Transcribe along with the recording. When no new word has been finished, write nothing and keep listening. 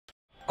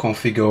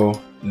configure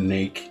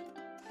NIC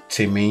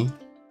theming.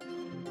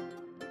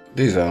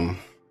 This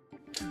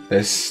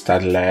let's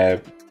start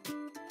lab.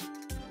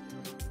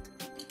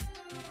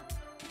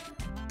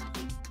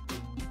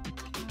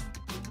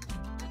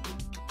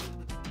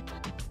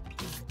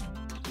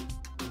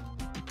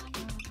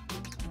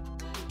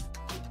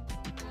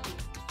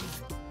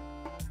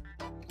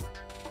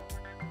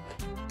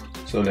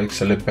 So let's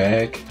select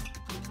back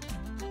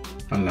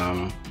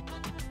and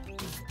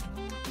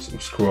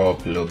scroll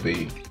up a little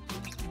bit.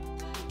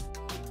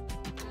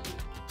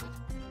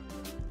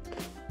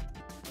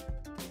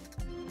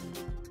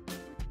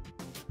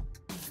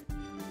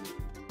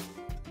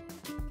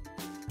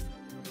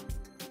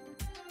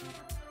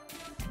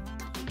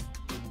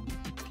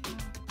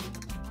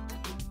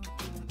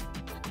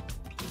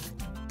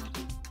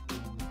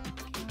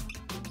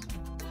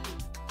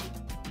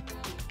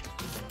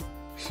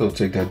 So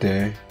take that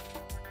there.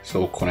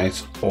 So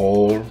connect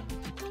all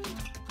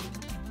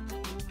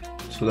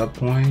to that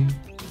point.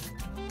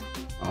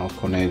 I'll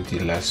connect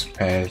the last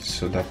pad,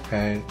 so that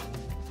pad,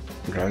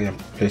 drag and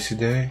place it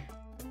there.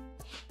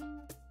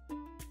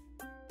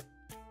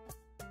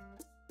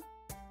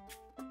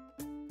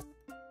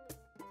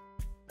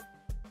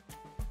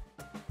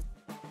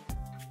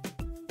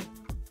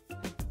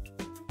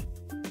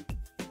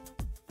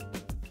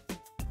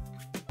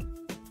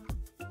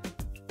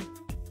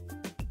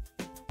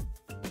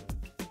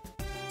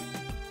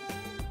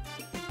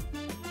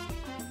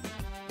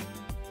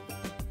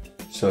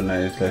 So now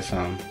let's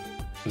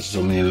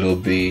zoom in a little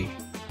bit.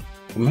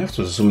 We may have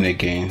to zoom in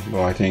again,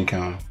 but I think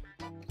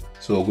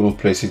so we're gonna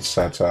place it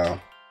at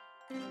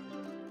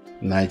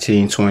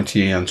 19,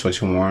 20, and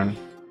 21.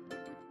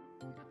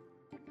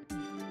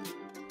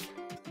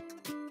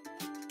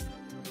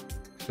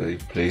 So you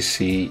place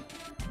it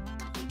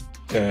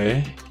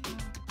there.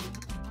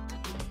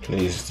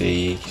 Place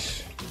these.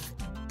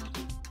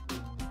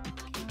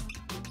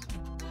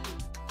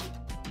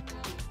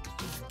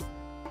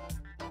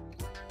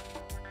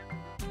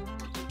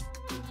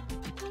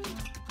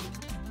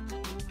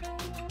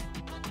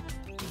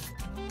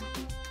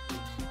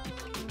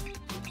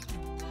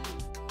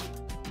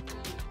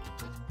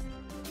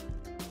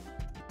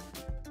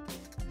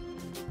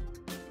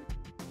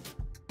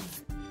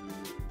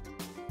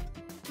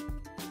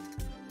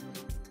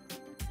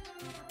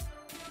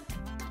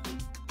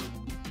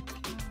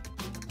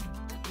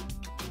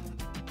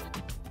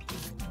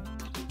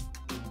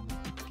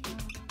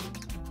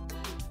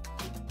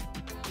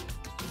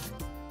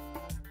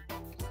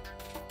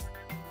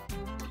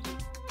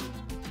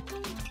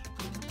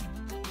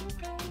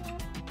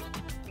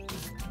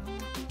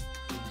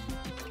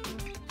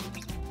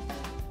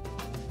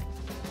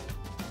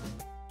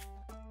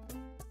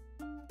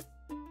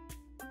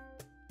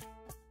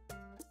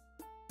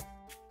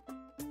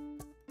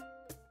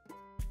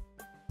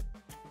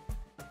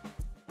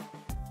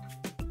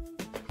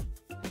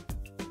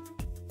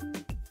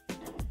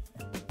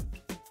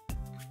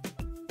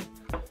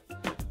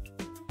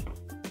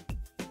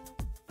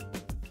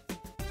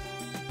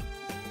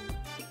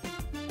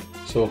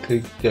 So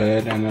click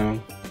that and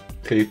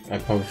click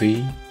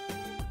Hyper-V,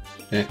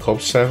 then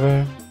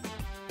CorpServer,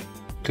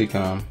 click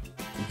on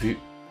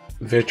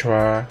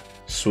virtual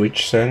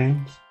switch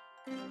settings,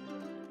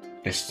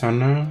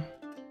 external,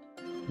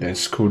 then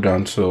scroll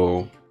down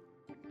to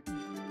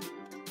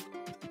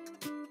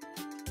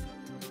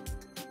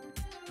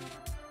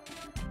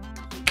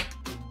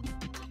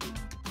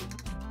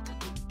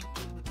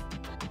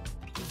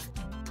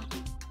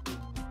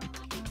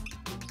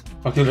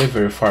okay, let's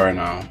verify right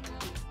now.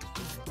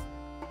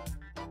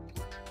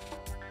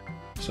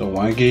 So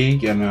 1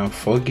 gig and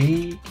 4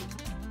 gig,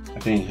 I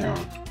think here.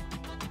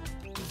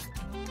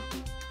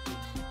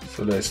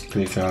 So let's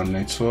click on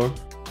network,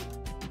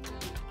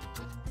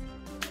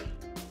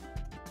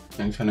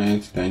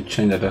 internet, then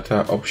change the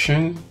data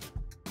option.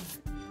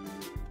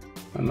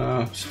 And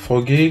it's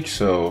 4 gig,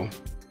 so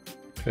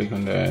click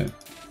on that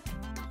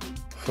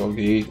 4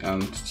 gig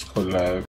and it's called live.